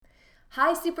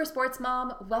Hi, Super Sports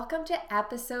Mom. Welcome to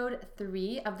episode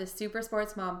 3 of the Super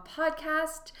Sports Mom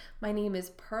podcast. My name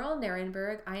is Pearl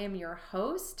Narenberg. I am your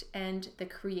host and the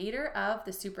creator of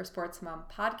the Super Sports Mom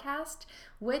podcast,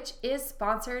 which is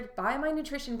sponsored by my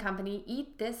nutrition company,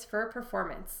 Eat This for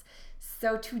Performance.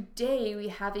 So today we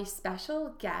have a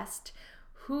special guest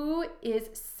who is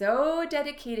so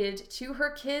dedicated to her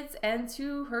kids and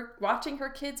to her watching her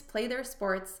kids play their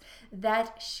sports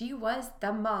that she was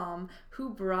the mom who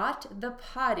brought the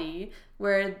potty,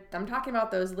 where I'm talking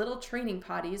about those little training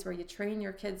potties where you train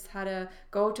your kids how to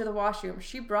go to the washroom.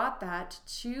 She brought that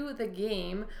to the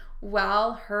game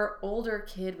while her older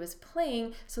kid was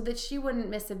playing so that she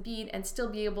wouldn't miss a beat and still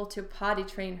be able to potty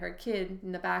train her kid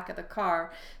in the back of the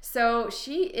car. So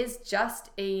she is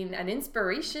just an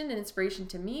inspiration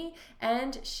to me,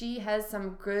 and she has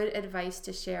some good advice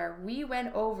to share. We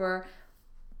went over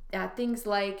things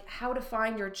like how to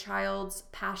find your child's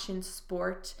passion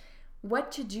sport,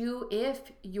 what to do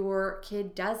if your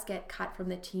kid does get cut from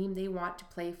the team they want to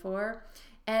play for.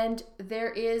 And there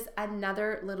is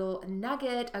another little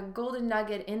nugget, a golden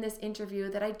nugget in this interview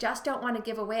that I just don't want to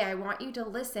give away. I want you to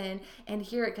listen and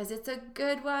hear it because it's a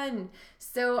good one.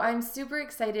 So I'm super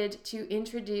excited to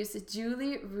introduce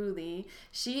Julie Ruley.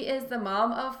 She is the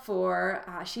mom of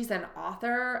 4. She's an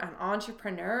author, an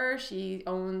entrepreneur. She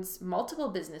owns multiple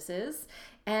businesses.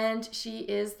 And she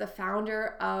is the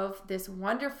founder of this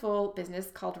wonderful business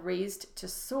called Raised to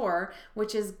Soar,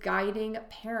 which is guiding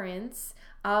parents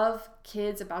of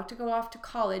kids about to go off to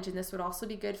college, and this would also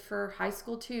be good for high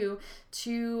school too,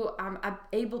 to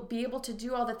be able to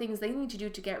do all the things they need to do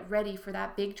to get ready for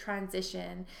that big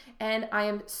transition. And I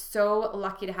am so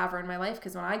lucky to have her in my life,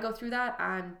 because when I go through that,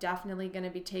 I'm definitely going to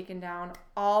be taking down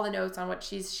all the notes on what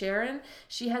she's sharing.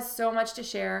 She has so much to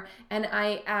share, and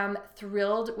I am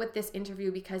thrilled with this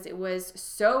interview because it was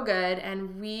so good,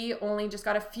 and we only just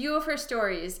got a few of her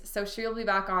stories, so she'll be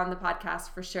back on the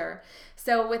podcast for sure.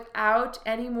 So without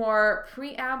any more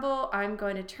preamble, I'm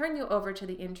going to turn you over to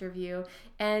the interview,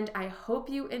 and I hope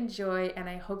you enjoy, and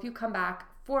I hope you come back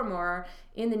for more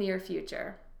in the near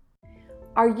future.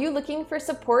 Are you looking for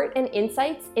support and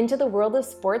insights into the world of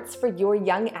sports for your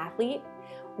young athlete?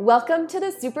 Welcome to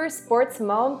the Super Sports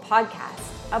Mom podcast,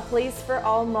 a place for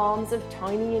all moms of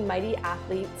tiny and mighty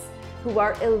athletes who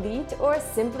are elite or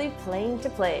simply playing to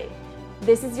play.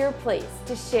 This is your place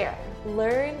to share,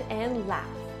 learn, and laugh.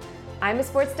 I'm a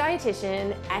sports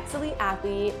dietitian, ex-elite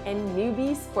athlete, and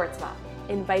newbie sports mom,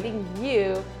 inviting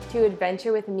you to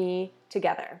adventure with me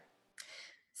together.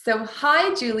 So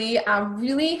hi, Julie. I'm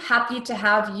really happy to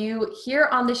have you here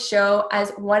on the show as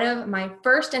one of my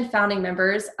first and founding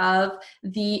members of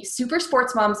the Super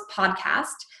Sports Moms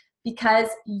podcast, because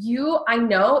I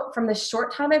know from the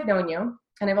short time I've known you,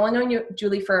 and I've only known you,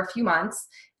 Julie, for a few months,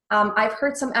 I've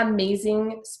heard some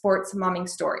amazing sports momming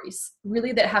stories,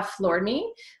 really, that have floored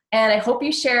me. And I hope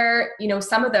you share,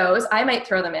 some of those. I might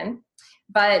throw them in.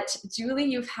 But Julie,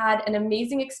 you've had an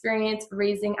amazing experience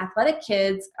raising athletic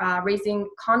kids, raising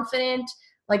confident,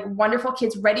 wonderful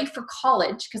kids ready for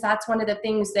college, because that's one of the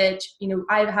things that,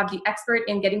 I have the expert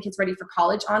in getting kids ready for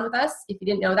college on with us. If you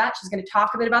didn't know that, she's going to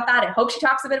talk a bit about that. I hope she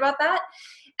talks a bit about that.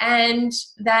 And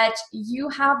that you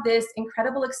have this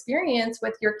incredible experience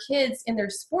with your kids in their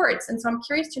sports. And so I'm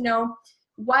curious to know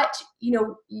what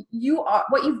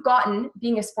you've gotten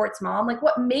being a sports mom,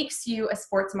 what makes you a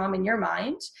sports mom in your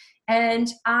mind. And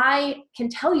I can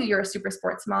tell you're a super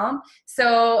sports mom.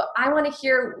 So I want to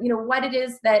hear, what it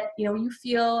is that, you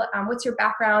feel, what's your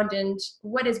background, and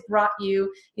what has brought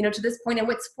you, to this point, and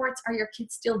what sports are your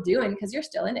kids still doing? Because you're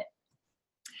still in it.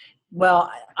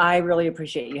 Well, I really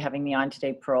appreciate you having me on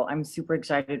today, Pearl. I'm super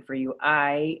excited for you.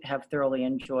 I have thoroughly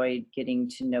enjoyed getting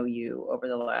to know you over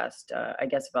the last,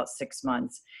 about 6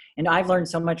 months. And I've learned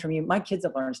so much from you. My kids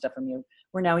have learned stuff from you.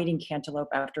 We're now eating cantaloupe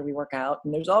after we work out.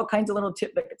 And there's all kinds of little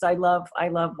tidbits. I love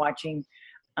watching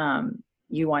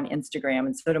you on Instagram,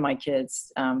 and so do my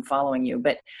kids following you.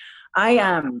 But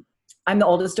I'm the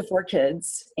oldest of 4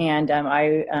 kids, and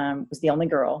I was the only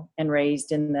girl, and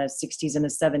raised in the 60s and the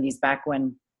 70s, back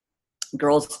when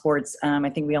girls sports, I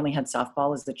think we only had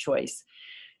softball as the choice.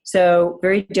 So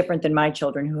very different than my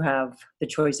children, who have the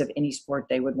choice of any sport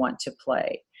they would want to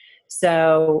play.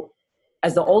 So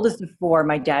as the oldest of 4,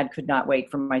 my dad could not wait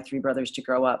for my 3 brothers to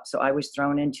grow up. So I was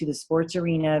thrown into the sports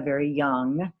arena very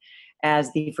young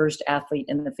as the first athlete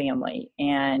in the family.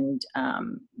 And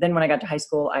then when I got to high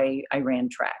school, I ran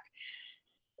track.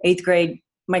 8th grade,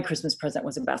 my Christmas present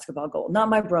was a basketball goal. Not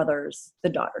my brother's. The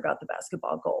daughter got the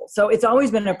basketball goal. So it's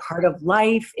always been a part of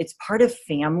life. It's part of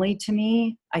family to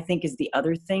me, I think, is the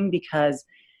other thing, because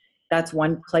that's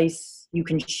one place you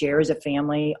can share as a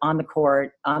family, on the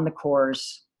court, on the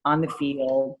course, on the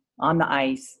field, on the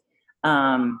ice.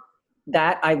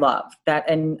 That I love that.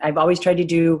 And I've always tried to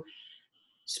do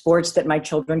sports that my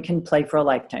children can play for a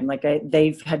lifetime. Like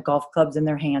they've had golf clubs in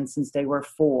their hands since they were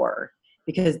 4,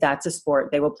 because that's a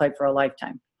sport they will play for a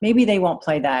lifetime. Maybe they won't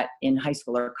play that in high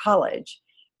school or college,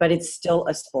 but it's still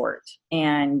a sport.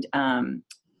 And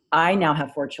I now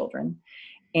have 4 children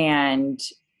and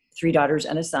 3 daughters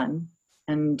and a son.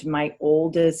 And my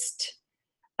oldest,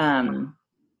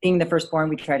 being the firstborn,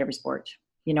 we tried every sport.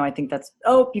 You know, I think that's,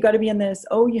 oh, you got to be in this.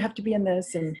 Oh, you have to be in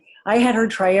this. And I had her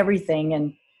try everything.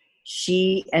 And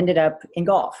she ended up in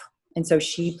golf. And so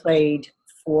she played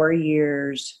 4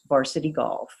 years varsity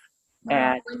golf.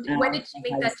 Wow. When did she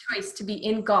make that choice to be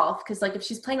in golf? Because like if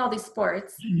she's playing all these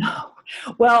sports. No.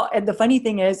 Well, and the funny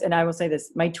thing is, and I will say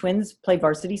this, my twins play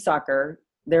varsity soccer.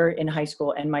 They're in high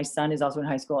school, and my son is also in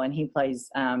high school, and he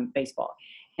plays baseball.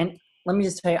 And let me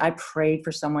just tell you, I prayed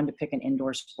for someone to pick an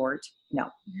indoor sport. No,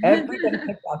 everybody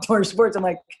picked outdoor sports. I'm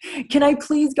like, can I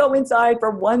please go inside for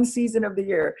 1 season of the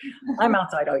year? I'm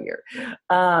outside all year.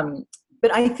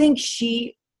 But I think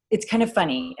it's kind of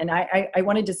funny. And I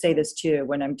wanted to say this too,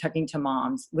 when I'm talking to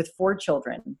moms with 4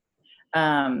 children,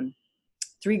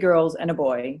 3 girls and a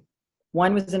boy.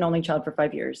 1 was an only child for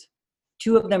 5 years.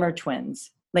 2 of them are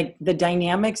twins. Like the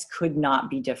dynamics could not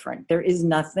be different. There is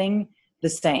nothing the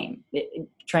same,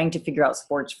 trying to figure out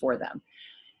sports for them.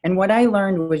 And what I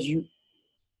learned was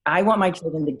I want my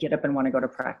children to get up and want to go to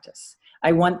practice.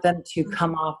 I want them to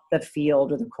come off the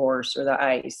field or the course or the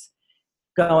ice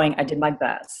going, I did my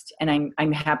best and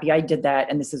I'm happy I did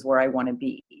that. And this is where I want to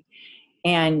be.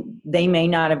 And they may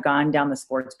not have gone down the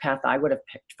sports path I would have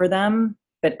picked for them,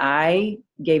 but I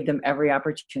gave them every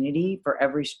opportunity for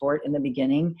every sport in the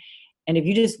beginning. And if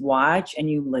you just watch and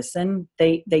you listen,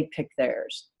 they pick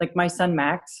theirs. Like my son,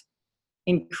 Max,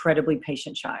 incredibly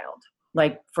patient child.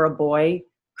 Like for a boy,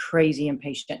 crazy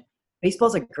impatient. Baseball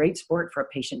is a great sport for a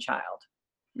patient child.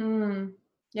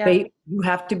 Yeah. You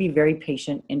have to be very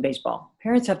patient in baseball.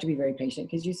 Parents have to be very patient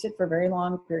because you sit for very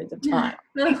long periods of time.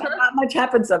 Not much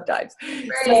happens sometimes. Right.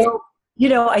 So, you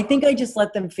know, I think I just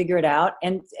let them figure it out.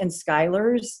 And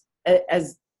Skylar's,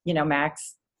 as you know,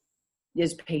 Max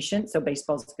is patient, so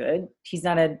baseball's good. He's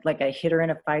not a hitter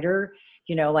and a fighter,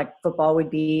 you know, like football would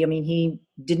be. I mean, he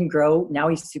didn't grow. Now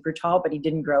he's super tall, but he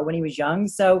didn't grow when he was young.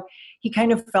 So he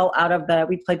kind of fell out of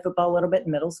we played football a little bit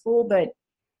in middle school, but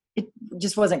it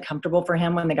just wasn't comfortable for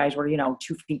him when the guys were, 2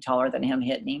 feet taller than him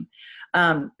hitting him.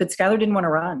 But Skylar didn't want to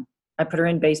run. I put her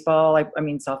in baseball.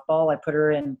 Softball. I put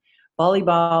her in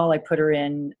volleyball. I put her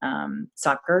in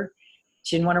soccer.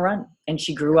 She didn't want to run. And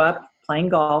she grew up playing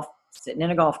golf, sitting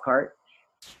in a golf cart.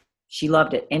 She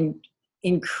loved it and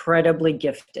incredibly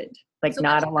gifted. Like so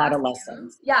not a lot of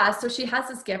lessons. Yeah. So she has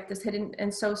this gift, this hidden,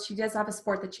 and so she does have a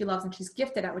sport that she loves and she's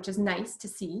gifted at, which is nice to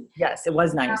see. Yes, it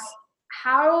was nice.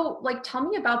 Tell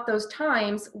me about those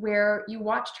times where you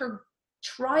watched her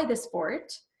try the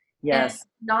sport. Yes.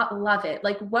 And not love it.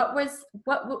 Like what was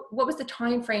the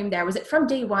time frame there? Was it from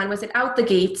day one? Was it out the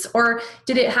gates, or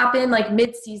did it happen like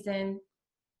mid-season?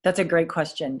 That's a great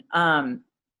question.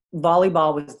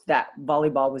 Volleyball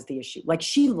was the issue. Like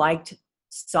she liked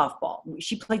softball.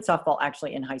 She played softball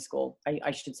actually in high school.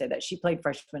 I should say that she played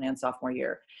freshman and sophomore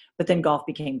year, but then golf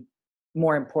became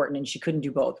more important and she couldn't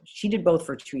do both. She did both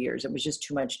for 2 years. It was just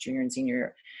too much junior and senior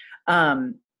year.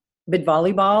 But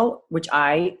volleyball, which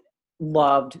I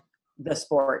loved the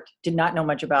sport, did not know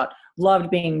much about, loved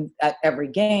being at every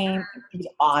game. It was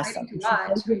awesome.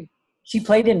 She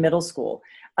played in middle school.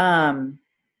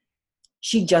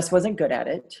 She just wasn't good at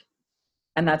it.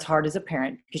 And that's hard as a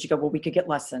parent because you go, well, we could get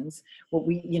lessons. Well,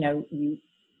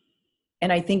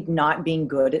 and I think not being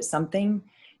good at something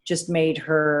just made it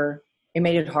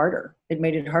harder. It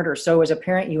made it harder. So as a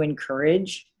parent, you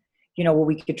encourage,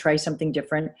 we could try something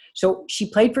different. So she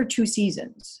played for 2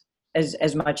 seasons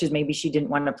as much as maybe she didn't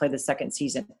want to play the second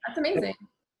season. That's amazing.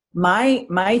 But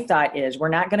my thought is we're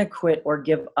not going to quit or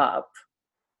give up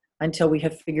until we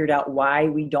have figured out why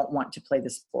we don't want to play the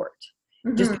sport.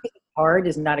 Mm-hmm. Just because it's hard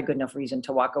is not a good enough reason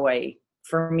to walk away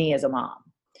for me as a mom.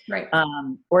 Right.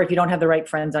 Or if you don't have the right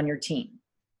friends on your team,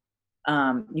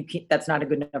 that's not a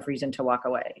good enough reason to walk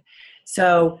away.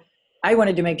 So I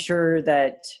wanted to make sure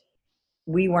that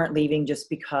we weren't leaving just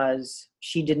because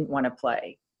she didn't want to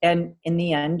play. And in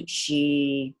the end,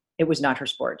 it was not her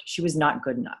sport. She was not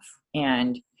good enough.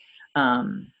 And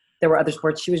there were other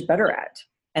sports she was better at.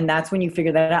 And that's when you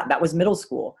figure that out. That was middle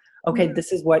school. Okay, mm-hmm.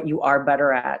 This is what you are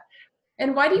better at.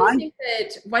 And why do you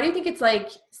think it's like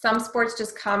some sports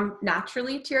just come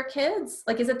naturally to your kids?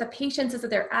 Like, is it the patience? Is it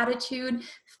their attitude,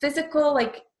 physical,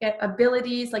 like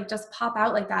abilities, like just pop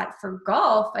out like that? For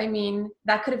golf, I mean,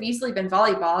 that could have easily been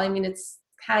volleyball. I mean, it's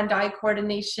hand-eye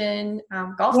coordination.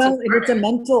 Golf's Well, so and it's a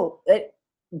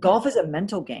golf is a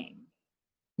mental game.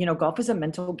 Golf is a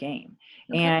mental game,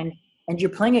 okay. and you're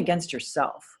playing against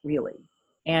yourself, really.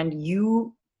 And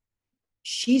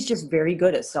she's just very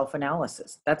good at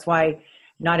self-analysis. That's why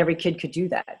not every kid could do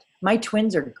that. My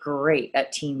twins are great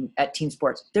at team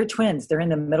sports. They're twins. They're in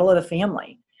the middle of the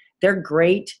family. They're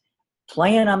great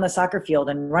playing on the soccer field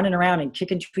and running around and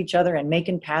kicking to each other and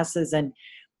making passes. And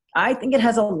I think it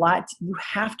has a lot. You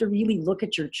have to really look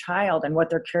at your child and what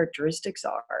their characteristics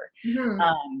are. Mm-hmm.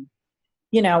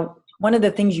 One of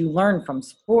the things you learn from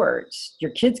sports,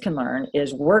 your kids can learn,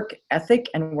 is work ethic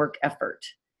and work effort.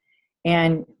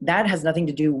 And that has nothing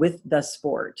to do with the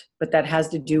sport, but that has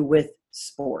to do with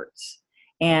sports.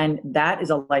 And that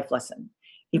is a life lesson.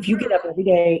 If you get up every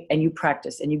day and you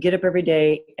practice, and you get up every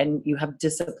day and you have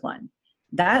discipline,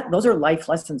 those are life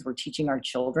lessons we're teaching our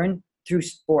children through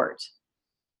sport.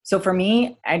 So for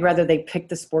me, I'd rather they pick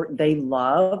the sport they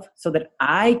love so that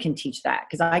I can teach that,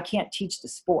 because I can't teach the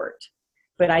sport,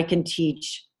 but I can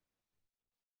teach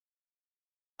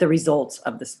the results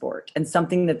of the sport and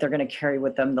something that they're going to carry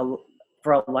with them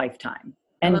for a lifetime.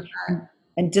 And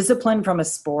discipline from a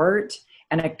sport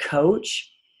and a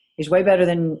coach is way better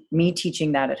than me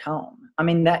teaching that at home. I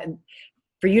mean, that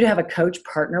for you to have a coach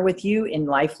partner with you in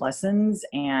life lessons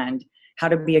and how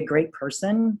to be a great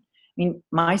person. I mean,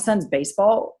 my son's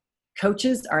baseball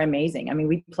coaches are amazing. I mean,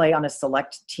 we play on a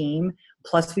select team,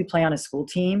 plus we play on a school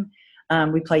team.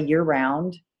 We play year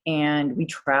round and we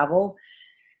travel.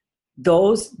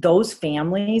 Those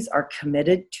families are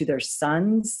committed to their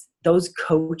sons. Those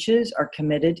coaches are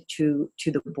committed to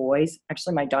the boys.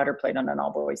 Actually, my daughter played on an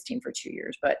all boys team for 2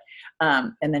 years, but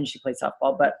and then she played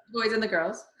softball. But Boys and the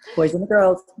girls.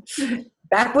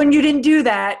 Back when you didn't do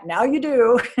that, now you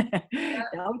do.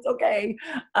 Now it's okay.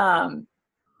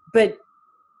 But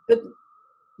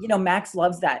Max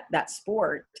loves that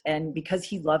sport, and because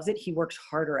he loves it, he works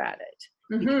harder at it.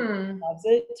 Mm-hmm. Because he loves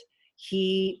it,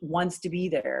 he wants to be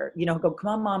there. He'll go, come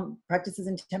on, Mom, practice is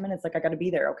in 10 minutes. Like, I got to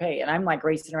be there. Okay. And I'm like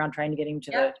racing around trying to get him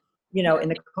to in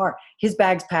the car. His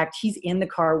bag's packed. He's in the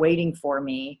car waiting for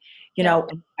me. And I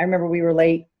remember we were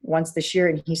late once this year,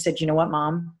 and he said, you know what,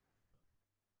 Mom?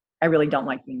 I really don't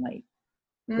like being late.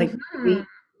 Mm-hmm. Like,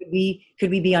 could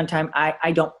we be on time? I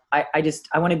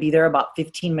want to be there about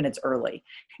 15 minutes early.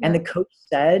 Yeah. And the coach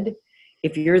said,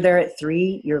 if you're there at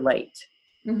 3, you're late.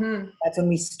 Mm-hmm. That's when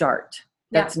we start.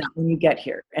 That's not when you get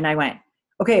here. And I went,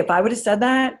 okay, if I would have said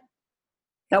that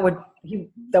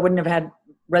wouldn't have had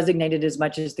resonated as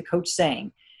much as the coach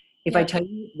saying, if I tell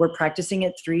you we're practicing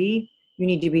at 3, you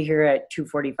need to be here at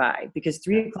 2:45, because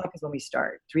 3 o'clock is when we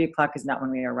start. 3 o'clock is not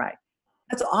when we arrive.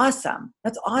 That's awesome.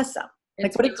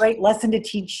 Like, what a great lesson to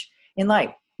teach in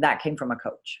life. That came from a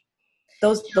coach.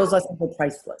 Those lessons are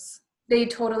priceless. They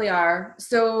totally are.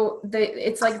 So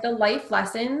it's like the life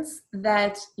lessons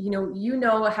that,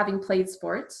 having played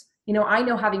sports, I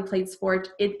know having played sport,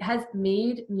 it has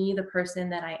made me the person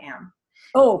that I am.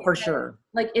 Oh, for sure.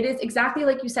 Like, it is exactly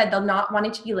like you said, they'll not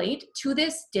wanting to be late. To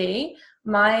this day,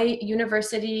 my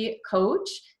university coach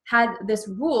had this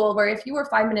rule where if you were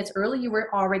 5 minutes early, you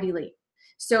were already late.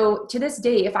 So to this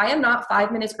day, if I am not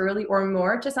 5 minutes early or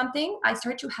more to something, I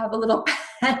start to have a little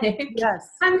panic. Yes.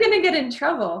 I'm going to get in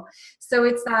trouble. So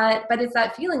it's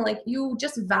that feeling like you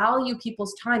just value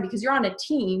people's time, because you're on a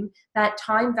team. That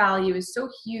time value is so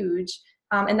huge.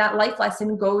 And that life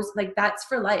lesson goes like, that's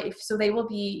for life. So they will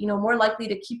be, more likely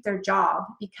to keep their job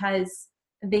because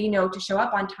they know to show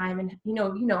up on time, and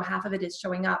half of it is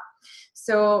showing up.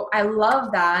 So I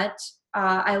love that.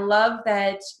 I love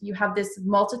that you have this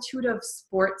multitude of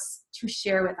sports to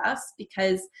share with us,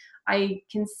 because I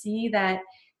can see that,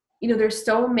 there's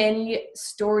so many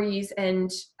stories and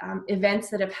events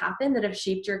that have happened that have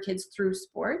shaped your kids through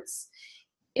sports.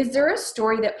 Is there a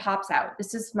story that pops out?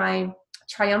 This is my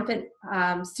triumphant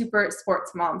super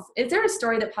sports moms. Is there a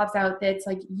story that pops out that's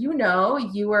like, you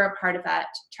were a part of that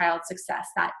child's success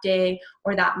that day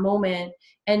or that moment,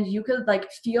 and you could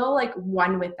like feel like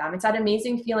one with them? It's that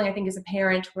amazing feeling, I think, as a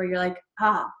parent, where you're like,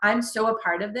 I'm so a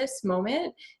part of this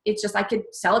moment. It's just, I could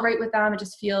celebrate with them. It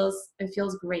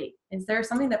feels great. Is there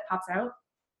something that pops out?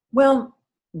 Well,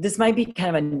 this might be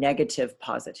kind of a negative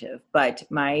positive, but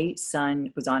my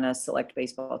son was on a select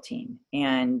baseball team,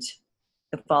 and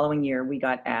the following year we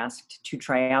got asked to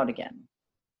try out again,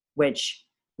 which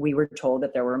we were told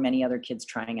that there were many other kids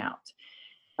trying out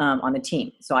on the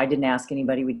team. So I didn't ask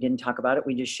anybody. We didn't talk about it.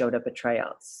 We just showed up at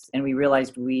tryouts, and we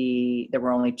realized there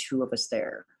were only 2 of us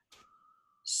there.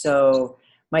 So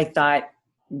my thought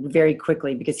very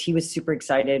quickly, because he was super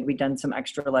excited, we'd done some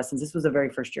extra lessons. This was the very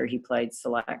first year he played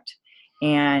select.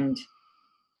 And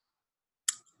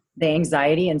the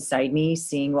anxiety inside me,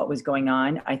 seeing what was going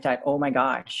on, I thought, oh my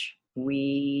gosh,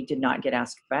 we did not get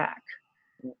asked back.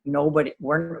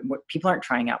 People aren't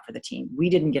trying out for the team. We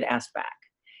didn't get asked back.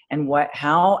 And what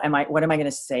am I going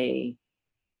to say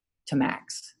to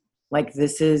Max? Like,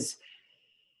 this is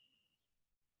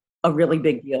a really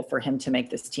big deal for him to make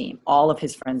this team. All of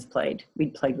his friends played.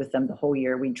 We'd played with them the whole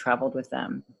year. We'd traveled with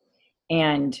them.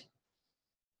 And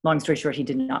long story short, he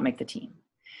did not make the team.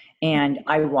 And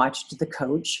I watched the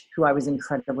coach, who I was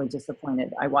incredibly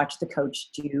disappointed. I watched the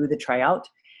coach do the tryout.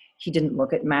 He didn't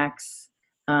look at Max.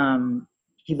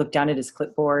 He looked down at his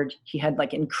clipboard. He had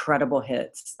like incredible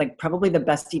hits, like probably the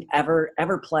best he'd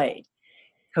ever played.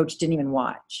 Coach didn't even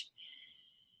watch.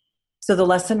 So the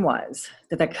lesson was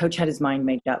that coach had his mind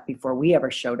made up before we ever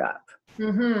showed up.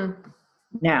 Mm-hmm.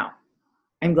 Now,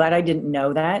 I'm glad I didn't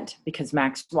know that, because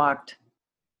Max walked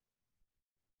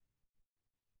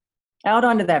out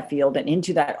onto that field and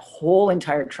into that whole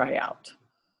entire tryout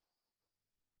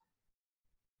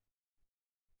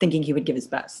thinking he would give his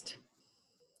best.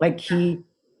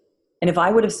 And if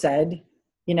I would have said,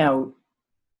 you're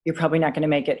probably not going to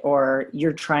make it, or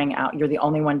you're trying out, you're the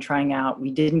only one trying out,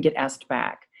 we didn't get asked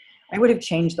back, I would have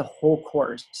changed the whole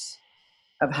course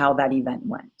of how that event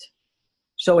went.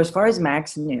 So as far as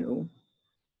Max knew,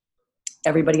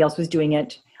 everybody else was doing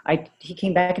it. He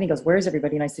came back and he goes, where's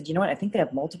everybody? And I said, you know what? I think they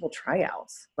have multiple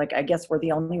tryouts. Like, I guess we're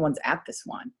the only ones at this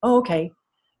one. Oh, okay.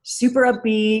 Super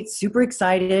upbeat, super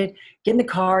excited. Get in the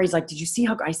car. He's like, did you see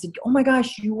how, I said, oh my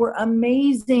gosh, you were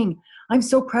amazing. I'm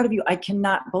so proud of you. I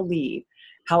cannot believe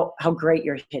how great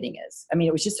your hitting is. I mean,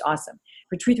 it was just awesome.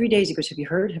 For 3 days, he goes, have you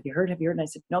heard? And I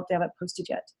said, nope, they haven't posted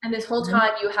yet. And this whole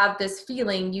time you have this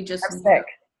feeling, you just. I'm sick.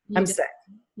 I'm sick.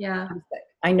 Yeah. I'm sick.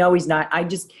 I know he's not.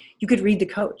 You could read the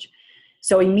coach.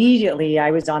 So immediately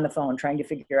I was on the phone trying to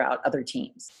figure out other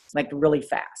teams, like really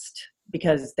fast,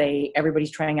 because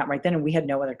everybody's trying out right then, and we had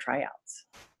no other tryouts.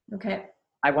 Okay.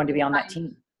 I wanted to be on that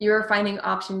team. You were finding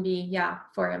option B,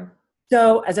 for him.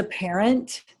 So as a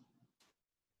parent,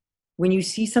 when you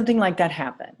see something like that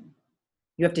happen,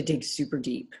 you have to dig super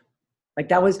deep. Like,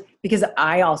 that was because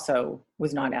I also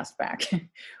was not asked back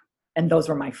and those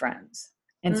were my friends.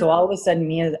 And so all of a sudden,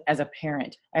 me as a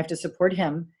parent, I have to support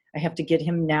him. I have to get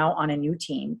him now on a new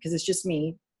team, because it's just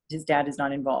me. His dad is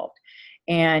not involved.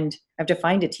 And I have to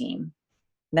find a team.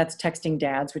 And that's texting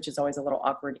dads, which is always a little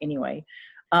awkward anyway.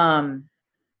 And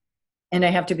I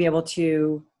have to be able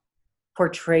to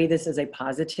portray this as a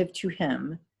positive to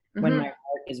him when my heart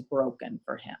is broken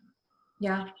for him.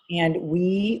 Yeah. And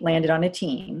we landed on a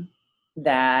team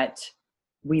that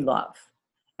we love.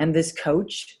 And this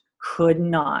coach could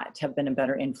not have been a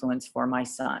better influence for my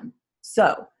son.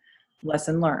 So,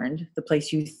 lesson learned, the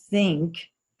place you think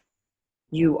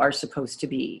you are supposed to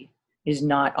be is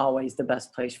not always the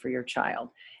best place for your child.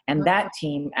 And that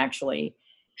team actually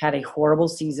had a horrible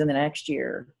season the next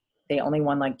year. They only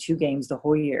won like 2 games the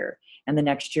whole year. And the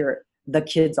next year, the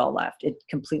kids all left. It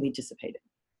completely dissipated.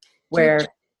 Where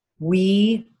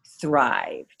we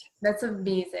thrived. That's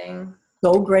amazing.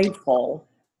 So grateful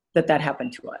that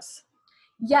happened to us.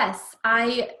 Yes,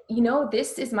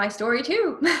 this is my story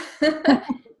too.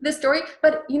 The story,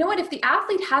 but you know what? If the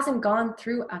athlete hasn't gone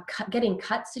through a getting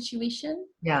cut situation,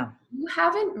 you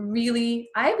haven't really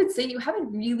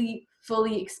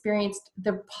fully experienced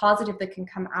the positive that can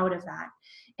come out of that,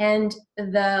 and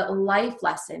the life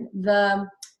lesson, the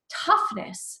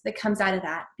toughness that comes out of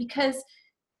that. Because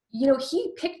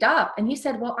he picked up and he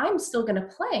said, well, I'm still going to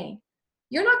play.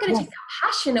 You're not going to take that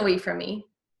passion away from me.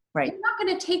 Right.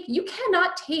 You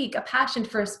cannot take a passion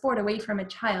for a sport away from a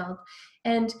child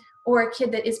or a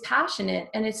kid that is passionate.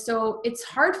 And it's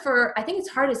hard I think it's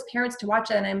hard as parents to watch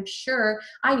that. And I'm sure,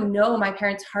 I know my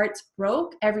parents' hearts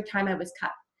broke every time I was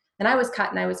cut. And I was cut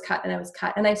and I was cut and I was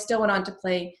cut. And I still went on to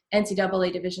play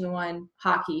NCAA Division I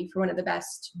hockey for one of the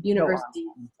best universities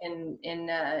in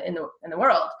the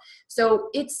world. So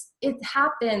it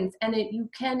happens, and you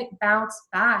can bounce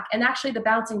back. And actually the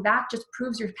bouncing back just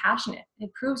proves you're passionate.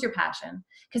 It proves your passion.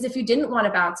 Because if you didn't want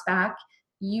to bounce back,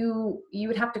 you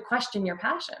would have to question your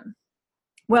passion.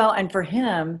 Well, and for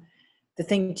him, the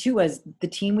thing too was the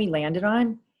team we landed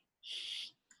on,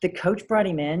 the coach brought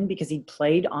him in because he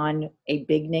played on a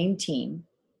big name team.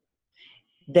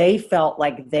 They felt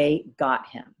like they got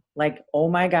him. Like, oh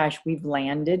my gosh, we've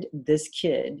landed this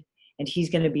kid and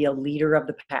he's going to be a leader of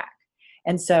the pack.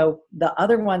 And so the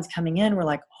other ones coming in were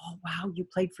like, oh, wow, you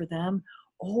played for them?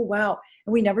 Oh, wow.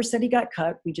 And we never said he got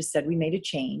cut. We just said we made a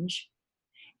change.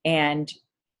 And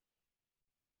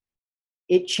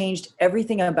it changed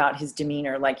everything about his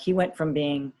demeanor. Like, he went from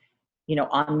being,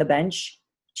 on the bench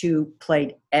two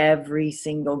played every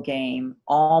single game,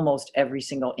 almost every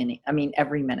single inning. I mean,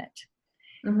 every minute.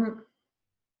 Mm-hmm.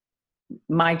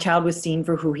 My child was seen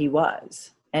for who he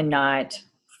was and not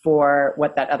for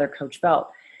what that other coach felt.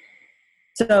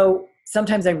 So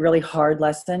sometimes a really hard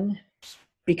lesson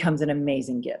becomes an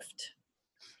amazing gift.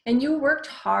 And you worked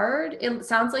hard. It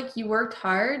sounds like you worked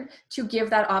hard to give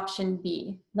that option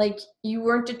B. Like you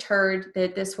weren't deterred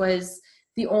that this was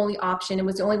the only option. It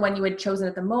was the only one you had chosen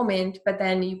at the moment, but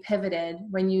then you pivoted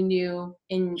when you knew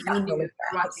you knew you were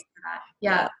watching for that.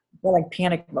 Yeah. We're like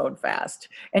panic mode fast.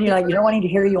 And you're like, you don't want him to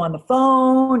hear you on the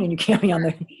phone and you can't be on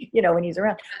the, when he's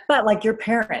around. But like your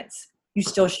parents, you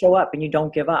still show up and you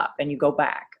don't give up and you go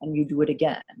back and you do it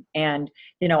again. And,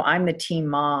 I'm the team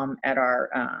mom at our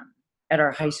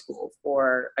high school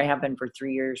I have been for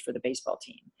 3 years for the baseball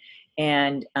team.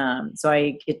 And so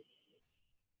I get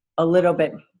a little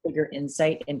bit bigger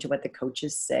insight into what the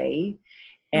coaches say.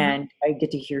 And I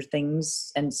get to hear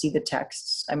things and see the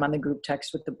texts. I'm on the group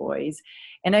text with the boys.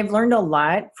 And I've learned a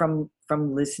lot from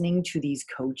listening to these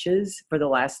coaches for the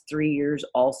last 3 years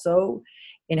also,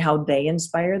 in how they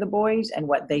inspire the boys and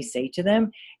what they say to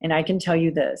them. And I can tell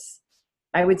you this,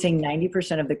 I would say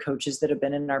 90% of the coaches that have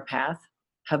been in our path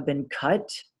have been cut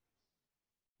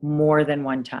more than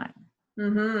one time.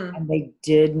 Mm-hmm. And they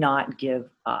did not give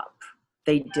up.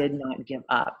 They did not give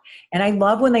up. And I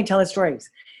love when they tell us stories.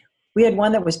 We had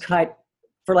one that was cut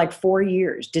for like 4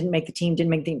 years, didn't make the team,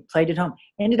 played at home.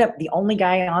 Ended up the only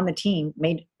guy on the team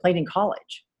played in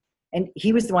college. And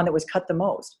he was the one that was cut the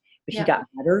most. But he got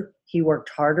better. He worked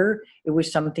harder. It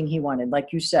was something he wanted.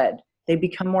 Like you said, they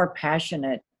become more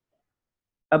passionate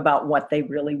about what they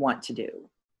really want to do.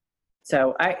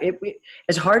 So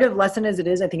as hard of a lesson as it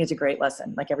is, I think it's a great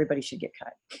lesson. Like everybody should get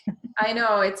cut. I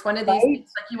know it's one of these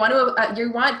things, like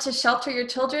you want to shelter your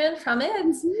children from it.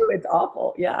 It's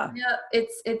awful. Yeah. Yeah.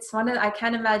 It's one of, I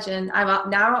can't imagine.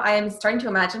 I am starting to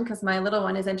imagine because my little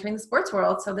one is entering the sports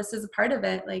world. So this is a part of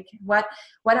it. Like what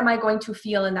am I going to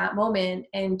feel in that moment?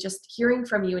 And just hearing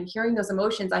from you and hearing those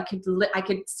emotions, I could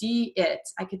see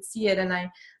it.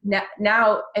 And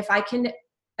now if I can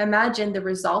imagine the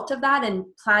result of that and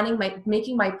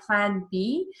making my plan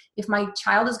B, if my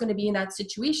child is going to be in that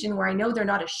situation where I know they're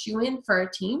not a shoo-in for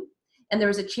a team and there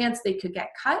was a chance they could get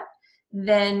cut,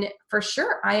 then for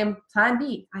sure I am plan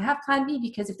B. I have plan B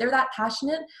because if they're that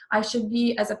passionate, I should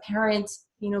be as a parent,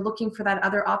 looking for that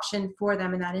other option for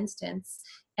them in that instance.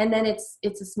 And then it's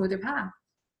a smoother path.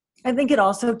 I think it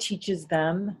also teaches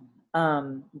them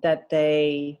that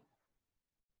they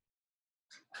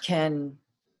can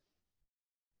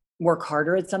work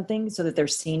harder at something so that they're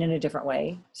seen in a different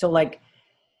way. So like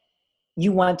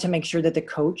you want to make sure that the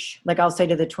coach, like I'll say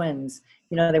to the twins,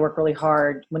 they work really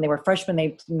hard. When they were freshmen,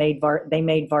 they made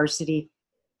varsity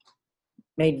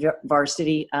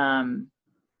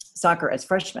soccer as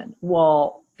freshmen.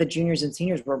 Well, the juniors and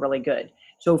seniors were really good.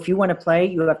 So if you want to play,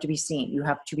 you have to be seen. You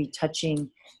have to be touching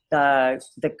the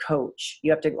coach.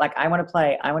 You have to I want to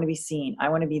play. I want to be seen. I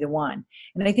want to be the one.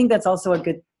 And I think that's also a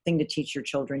good thing to teach your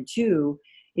children too,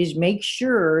 is make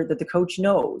sure that the coach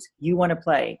knows you want to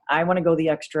play. I want to go the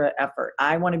extra effort.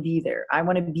 I want to be there. I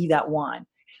want to be that one.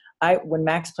 When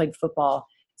Max played football,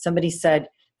 somebody said,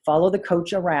 follow the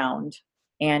coach around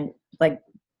and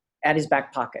at his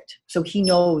back pocket. So he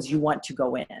knows you want to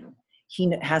go in.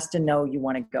 He has to know you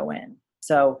want to go in.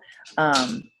 So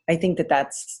I think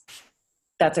that's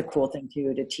a cool thing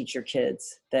too, to teach your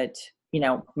kids that,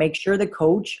 make sure the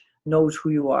coach knows who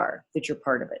you are, that you're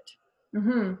part of it.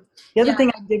 Mm-hmm. The other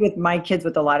thing I did with my kids,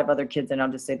 with a lot of other kids, and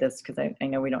I'll just say this because I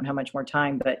know we don't have much more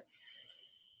time, but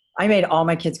I made all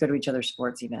my kids go to each other's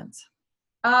sports events.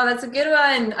 Oh, that's a good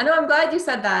one. I know. I'm glad you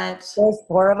said that. There's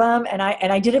 4 of them. And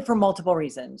I did it for multiple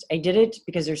reasons. I did it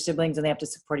because they're siblings and they have to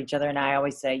support each other. And I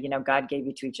always say, God gave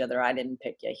you to each other. I didn't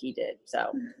pick you. He did.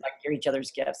 So you're each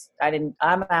other's gifts. I'm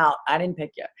out. I didn't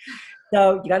pick you.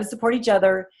 So you got to support each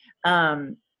other.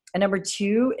 And number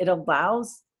 2,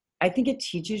 I think it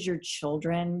teaches your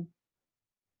children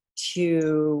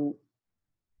to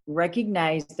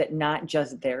recognize that not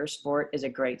just their sport is a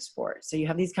great sport. So you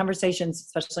have these conversations,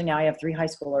 especially now I have 3 high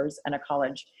schoolers and a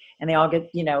college, and they all get,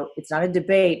 it's not a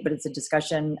debate, but it's a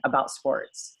discussion about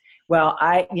sports. Well,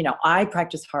 I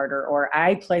practice harder, or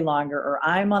I play longer, or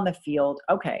I'm on the field.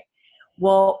 Okay.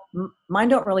 Well, mine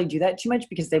don't really do that too much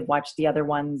because they've watched the other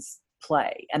ones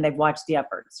play and they've watched the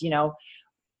efforts.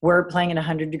 We're playing in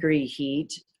 100-degree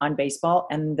heat on baseball,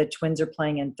 and the twins are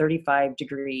playing in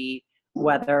 35-degree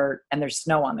weather, and there's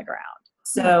snow on the ground.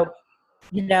 So,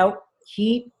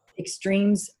 heat,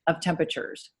 extremes of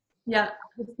temperatures. Yeah.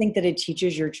 I think that it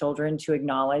teaches your children to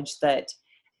acknowledge that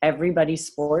everybody's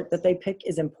sport that they pick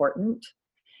is important,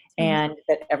 and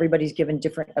that everybody's given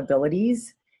different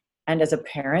abilities. And as a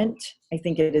parent, I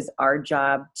think it is our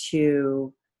job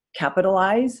to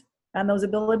capitalize on those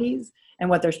abilities and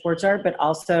what their sports are, but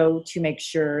also to make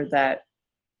sure that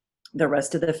the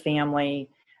rest of the family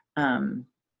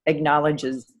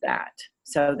acknowledges that,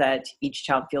 so that each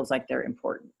child feels like they're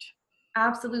important.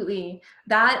 Absolutely.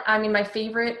 That, I mean, my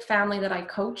favorite family that I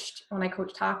coached when I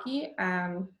coached hockey,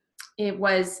 it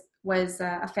was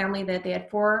a family that they had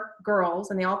 4 girls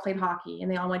and they all played hockey and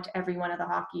they all went to every one of the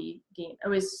hockey games. It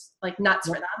was like nuts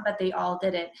for them, but they all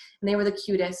did it. And they were the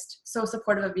cutest, so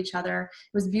supportive of each other.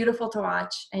 It was beautiful to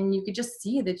watch. And you could just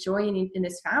see the joy in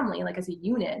this family, like as a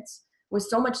unit, was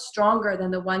so much stronger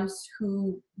than the ones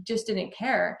who just didn't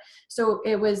care. So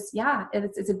it was,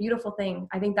 it's a beautiful thing.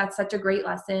 I think that's such a great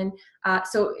lesson.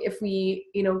 So if we,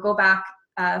 go back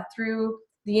through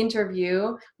the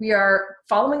interview, we are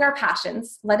following our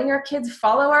passions, letting our kids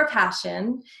follow our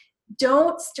passion.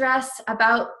 Don't stress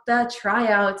about the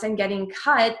tryouts and getting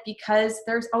cut, because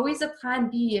there's always a plan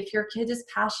B if your kid is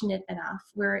passionate enough.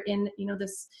 We're in,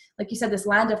 this, like you said, this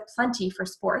land of plenty for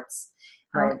sports.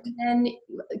 Right. And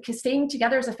staying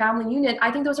together as a family unit,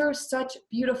 I think those are such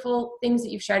beautiful things that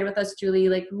you've shared with us, Julie,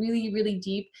 like really, really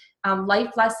deep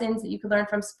life lessons that you can learn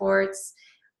from sports.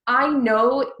 I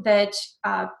know that,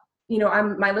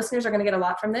 my listeners are going to get a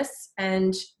lot from this,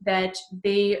 and that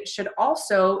they should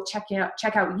also check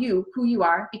out you, who you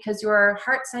are, because you're a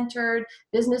heart-centered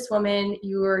businesswoman.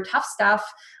 You're tough stuff,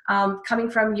 coming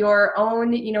from your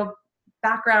own,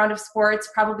 background of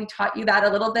sports probably taught you that a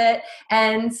little bit.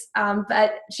 And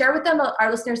but share with them,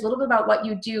 our listeners, a little bit about what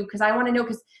you do, because I want to know,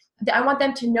 because I want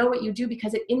them to know what you do,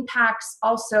 because it impacts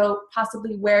also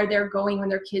possibly where they're going when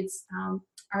their kids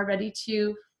are ready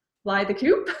to fly the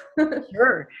coop.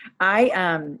 Sure.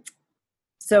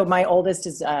 So my oldest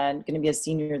is going to be a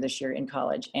senior this year in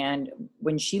college. And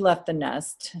when she left the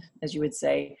nest, as you would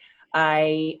say,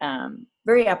 I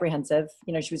very apprehensive.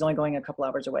 She was only going a couple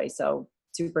hours away. So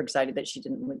super excited that she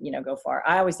didn't, go far.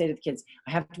 I always say to the kids,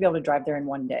 I have to be able to drive there in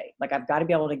one day. Like, I've got to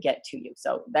be able to get to you.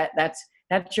 So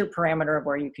that's your parameter of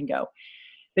where you can go.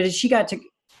 But as she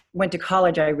went to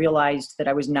college, I realized that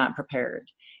I was not prepared,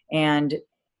 and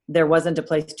there wasn't a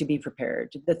place to be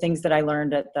prepared. The things that I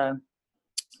learned at the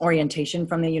orientation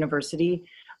from the university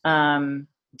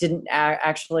didn't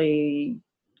actually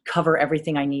cover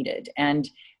everything I needed. And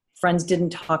friends didn't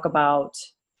talk about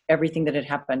everything that had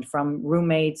happened, from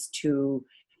roommates to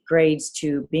grades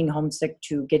to being homesick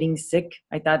to getting sick.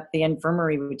 I thought the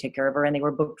infirmary would take care of her, and they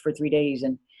were booked for 3 days.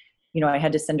 And, I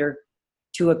had to send her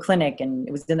to a clinic, and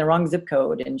it was in the wrong zip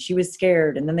code, and she was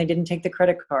scared. And then they didn't take the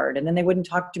credit card, and then they wouldn't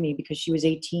talk to me because she was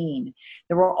 18.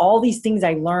 There were all these things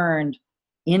I learned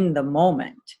in the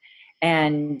moment.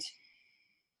 And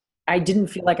I didn't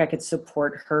feel like I could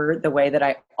support her the way that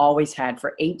I always had.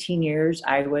 For 18 years,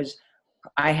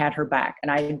 I had her back,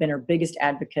 and I had been her biggest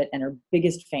advocate and her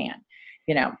biggest fan.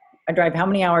 I drive how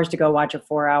many hours to go watch a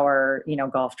 4-hour,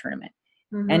 golf tournament.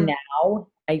 Mm-hmm. And now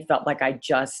I felt like I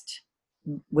just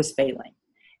was failing.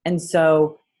 And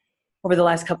so over the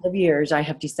last couple of years, I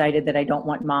have decided that I don't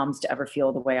want moms to ever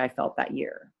feel the way I felt that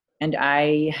year. And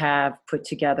I have put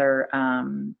together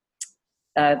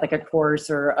like a course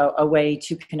or a way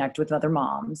to connect with other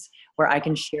moms, where I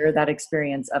can share that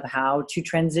experience of how to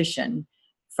transition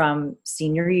from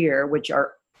senior year, which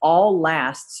are all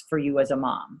lasts for you as a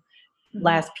mom. Mm-hmm.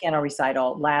 Last piano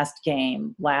recital, last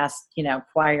game, last,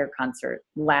 choir concert,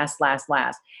 last.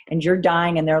 And you're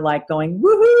dying, and they're like going,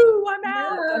 woohoo, I'm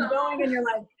out, I'm going. And you're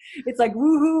like, it's like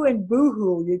woohoo and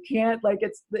boohoo. You can't, like,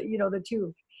 it's the, the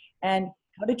two. And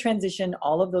how to transition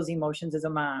all of those emotions as a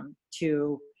mom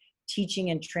to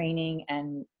teaching and training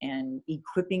and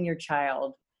equipping your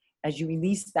child as you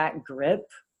release that grip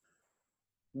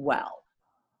well.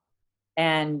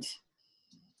 And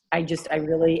I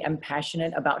really am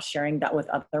passionate about sharing that with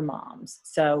other moms.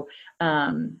 So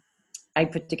I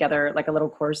put together like a little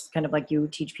course, kind of like you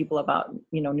teach people about,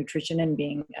 nutrition and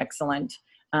being excellent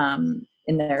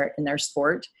in their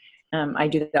sport. I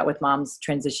do that with moms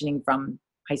transitioning from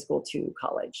high school to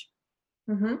college.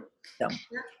 Mm-hmm. So.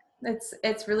 Yeah.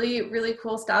 It's really, really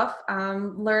cool stuff.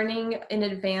 Learning in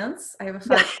advance. I have a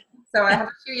fun, so I have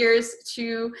a few years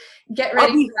to get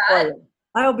ready for that.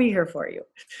 I'll be here for you.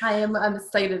 I'm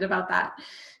excited about that.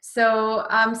 So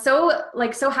I'm so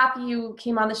happy you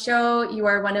came on the show. You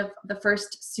are one of the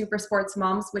first Super Sports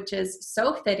moms, which is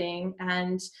so fitting,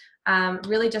 and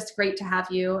really just great to have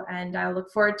you. And I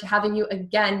look forward to having you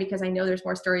again, because I know there's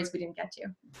more stories we didn't get to.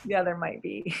 Yeah, there might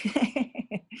be.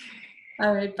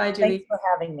 All right. Bye, Julie. Thanks for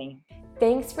having me.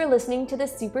 Thanks for listening to the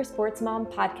Super Sports Mom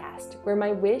podcast, where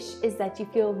my wish is that you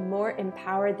feel more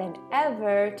empowered than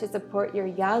ever to support your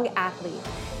young athlete.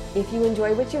 If you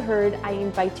enjoy what you heard, I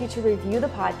invite you to review the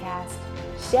podcast,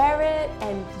 share it,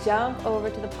 and jump over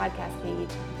to the podcast page,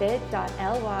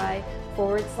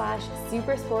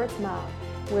 bit.ly/supersportsmom,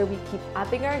 where we keep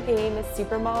upping our game as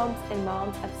super moms and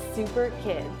moms of super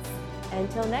kids.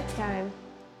 Until next time.